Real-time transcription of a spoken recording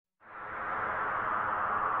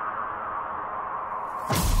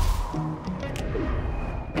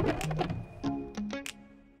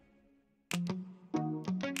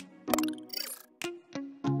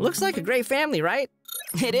Looks like a great family, right?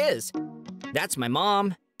 It is. That's my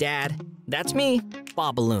mom, dad, that's me,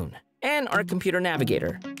 Bob Balloon, and our computer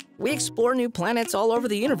navigator. We explore new planets all over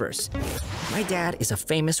the universe. My dad is a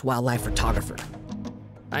famous wildlife photographer.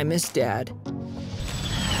 I miss Dad.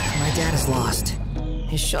 My dad is lost.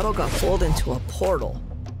 His shuttle got pulled into a portal.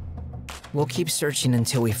 We'll keep searching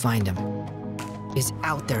until we find him. He's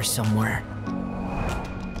out there somewhere.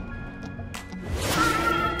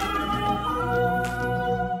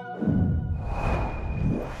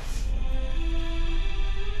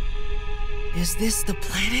 Is this the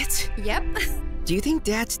planet? Yep. Do you think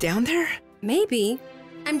Dad's down there? Maybe.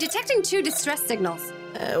 I'm detecting 2 distress signals.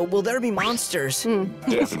 Will there be monsters?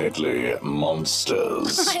 Definitely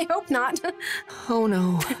monsters. I hope not. Oh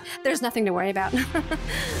no. There's nothing to worry about.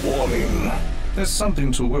 Warning. There's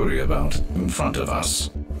something to worry about in front of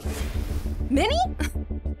us. Minnie?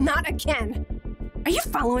 Not again. Are you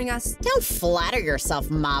following us? Don't flatter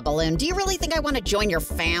yourself, Ma Balloon. Do you really think I want to join your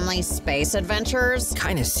family's space adventures?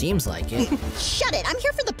 Kinda seems like it. Shut it, I'm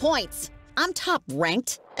here for the points. I'm top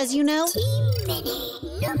ranked, as you know. Team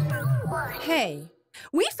Minnie, #1. Hey,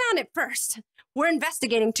 we found it first. We're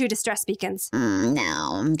investigating 2 distress beacons.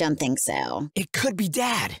 No, don't think so. It could be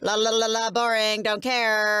Dad. La la la la, boring, don't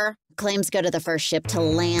care. Claims go to the first ship to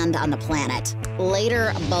land on the planet.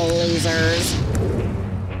 Later, losers.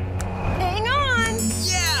 Hang on!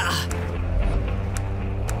 Yeah!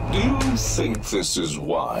 Do you think this is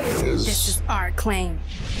wise? This is our claim.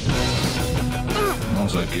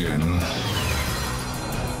 Not again.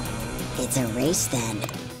 It's a race then.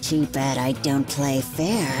 Too bad I don't play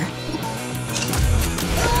fair.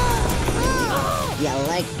 You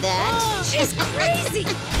like that? She's crazy!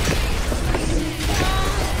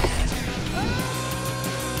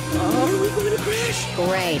 Are we going to crash?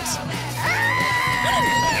 Great.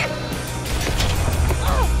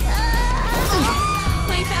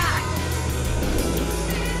 Play back!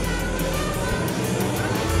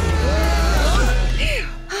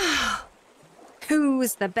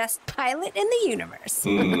 Who's the best pilot in the universe?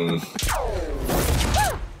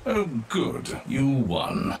 Oh, good. You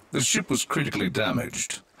won. The ship was critically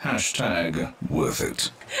damaged. Hashtag worth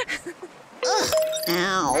it.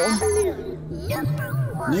 Ow.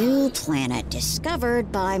 #1. New planet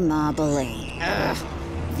discovered by Ma Balloon.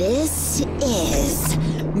 This is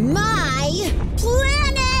my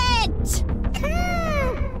planet!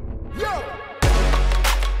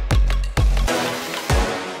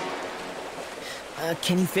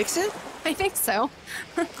 Can you fix it? I think so.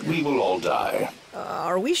 We will all die.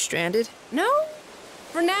 Are we stranded? No?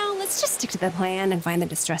 For now, let's just stick to the plan and find the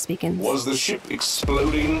distress beacons. Was the ship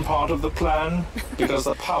exploding part of the plan? Because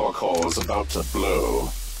the power core is about to blow.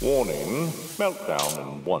 Warning, meltdown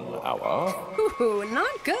in 1 hour. Ooh,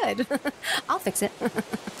 not good. I'll fix it.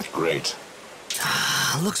 Great.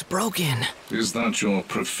 Looks broken. Is that your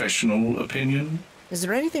professional opinion? Is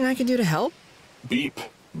there anything I can do to help? Beep,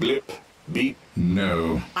 blip, beep.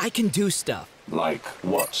 No. I can do stuff. Like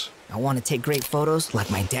what? I want to take great photos like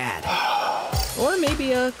my dad. Or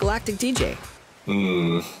maybe a galactic DJ.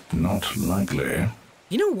 Not likely.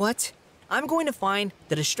 You know what? I'm going to find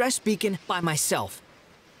the distress beacon by myself.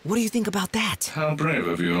 What do you think about that? How brave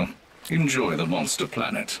of you. Enjoy the monster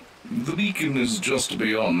planet. The beacon is just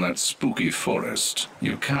beyond that spooky forest.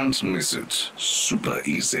 You can't miss it. Super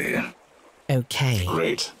easy. Okay.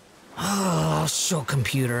 Great. Oh, show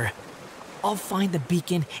computer. I'll find the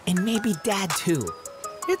beacon and maybe Dad too.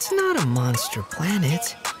 It's not a monster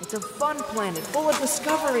planet. It's a fun planet full of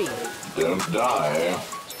discovery. Don't die.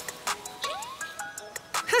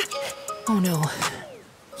 Oh no.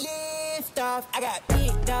 Lift off, I got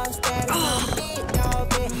big dog status on the big dog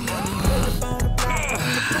bed. Put up on the block.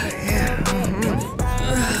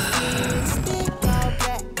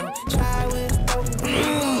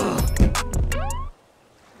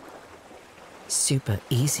 Super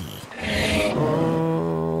easy.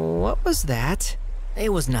 What was that?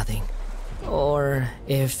 It was nothing. Or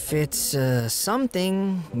if it's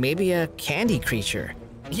something, maybe a candy creature.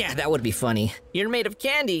 Yeah, that would be funny. You're made of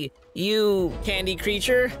candy, you candy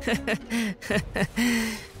creature.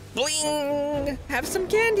 Bling! Have some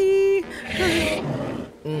candy!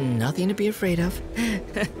 Nothing to be afraid of.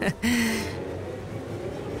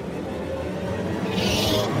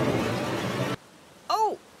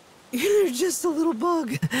 Oh! You're just a little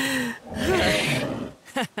bug.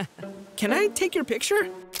 Can I take your picture?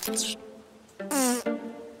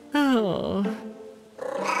 Oh.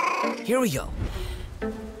 Here we go.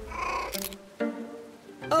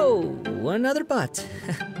 Oh, another butt.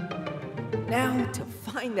 Now to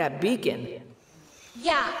find that beacon.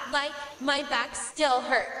 Yeah, like my back still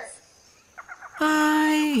hurts.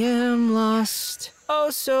 I am lost, oh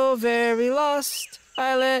so very lost.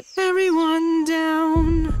 I let everyone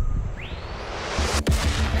down.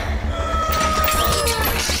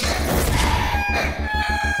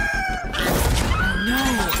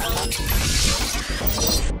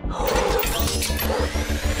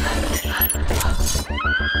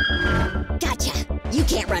 Gotcha! You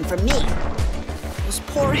can't run from me! Those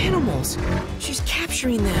poor animals. She's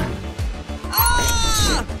capturing them.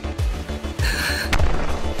 Ah!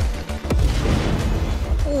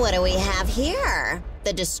 What do we have here?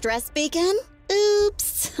 The distress beacon?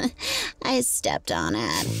 Oops. I stepped on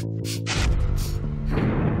it.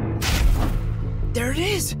 There it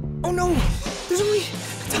is. Oh no, there's only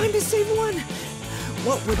time to save one.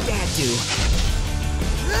 What would Dad do?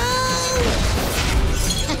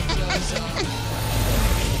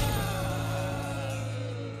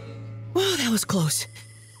 Well, that was close.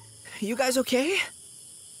 You guys okay?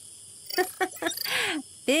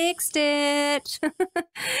 Fixed it.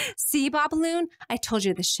 See, Bobaloon? I told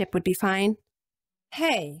you the ship would be fine.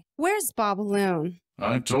 Hey, where's Bobaloon?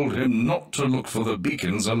 I told him not to look for the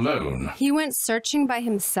beacons alone. He went searching by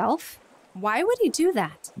himself? Why would he do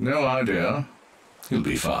that? No idea. He'll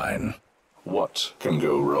be fine. What can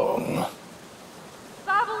go wrong?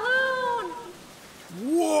 Bobaloon!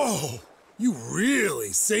 Whoa! You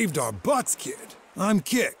really saved our butts, kid. I'm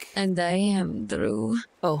Kick. And I am Drew.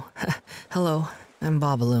 Oh, hello. I'm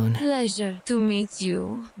Bobaloon. Pleasure to meet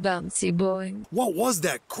you, bouncy boy. What was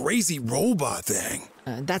that crazy robot thing?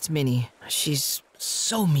 That's Minnie. She's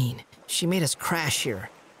so mean. She made us crash here.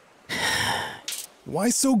 Why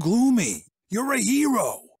so gloomy? You're a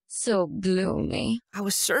hero. So gloomy. I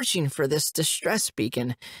was searching for this distress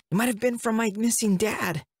beacon. It might have been from my missing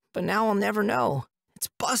dad, but now I'll never know. It's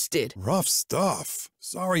busted. Rough stuff.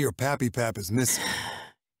 Sorry your pappy pap is missing.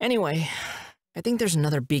 Anyway, I think there's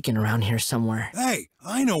another beacon around here somewhere. Hey,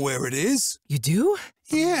 I know where it is. You do?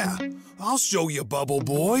 Yeah, I'll show you, Bubble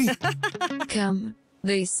Boy. Come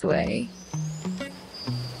this way.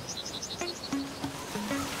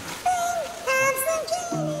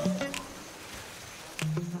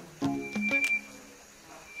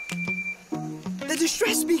 The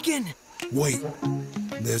distress beacon! Wait,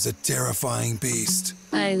 there's a terrifying beast.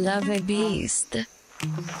 I love a beast.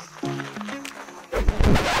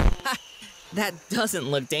 That doesn't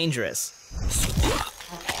look dangerous.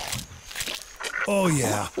 Oh,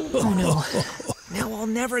 yeah. Oh no. Now I'll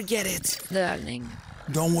never get it. Darling.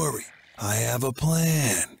 Don't worry, I have a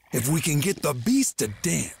plan. If we can get the beast to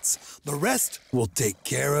dance, the rest will take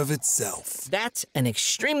care of itself. That's an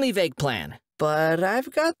extremely vague plan, but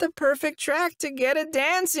I've got the perfect track to get it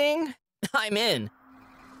dancing. I'm in.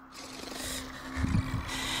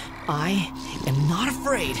 I am not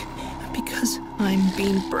afraid because I'm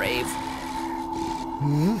being brave.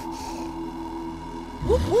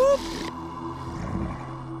 Whoop whoop!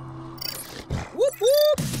 Whoop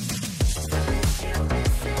whoop!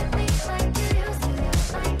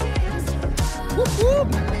 Whoop whoop!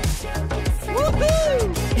 Woohoo!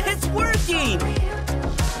 It's working!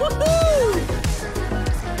 Woohoo!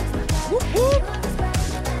 Whoop whoop!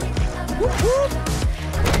 Whoop whoop!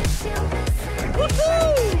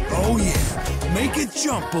 Woohoo! Oh, yeah. Make it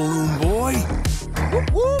jump, Balloon Boy. Whoop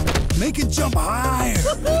whoop! Make it jump higher.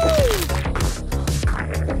 Woohoo!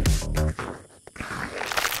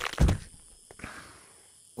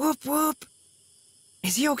 Whoop whoop!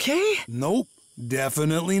 Is he okay? Nope,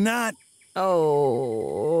 definitely not.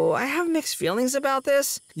 Oh, I have mixed feelings about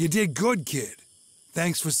this. You did good, kid.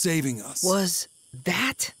 Thanks for saving us. Was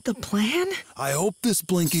that the plan? I hope this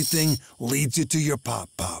blinky thing leads you to your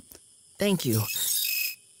pop-pop. Thank you.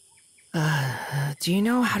 Do you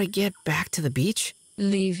know how to get back to the beach?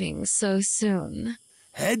 Leaving so soon.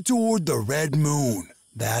 Head toward the red moon.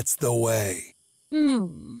 That's the way.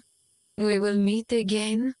 We will meet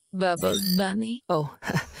again, Bubble Bunny. Oh,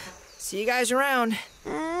 see you guys around.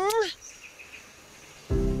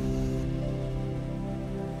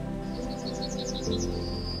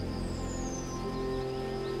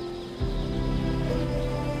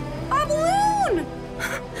 Bobaloon!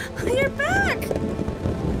 You're back!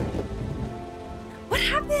 What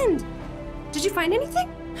happened? Did you find anything?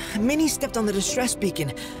 Minnie stepped on the distress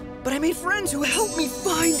beacon, but I made friends who helped me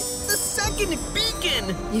find the second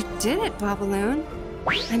beacon. You did it, Bobaloon.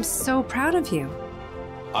 I'm so proud of you.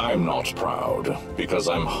 I'm not proud, because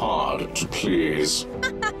I'm hard to please.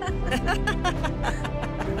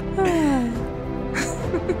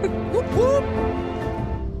 Whoop whoop!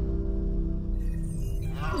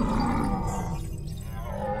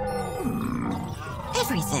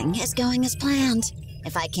 Everything is going as planned.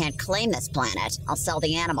 If I can't claim this planet, I'll sell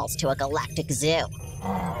the animals to a galactic zoo.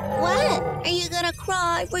 What? Are you gonna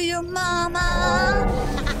cry for your mama?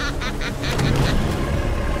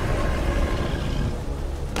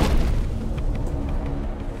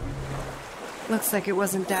 Looks like it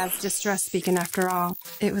wasn't Dad's distress speaking after all.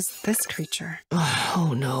 It was this creature.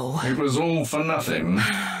 Oh no. It was all for nothing.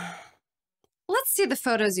 Let's see the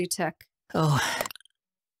photos you took. Oh.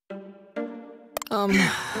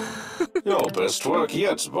 Your best work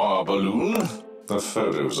yet, Bar Balloon. The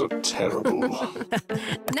photos are terrible.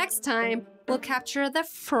 Next time, we'll capture the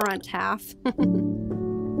front half.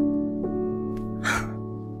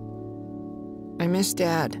 I miss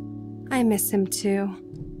Dad. I miss him too.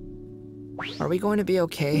 Are we going to be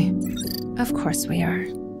okay? Of course we are.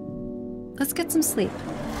 Let's get some sleep.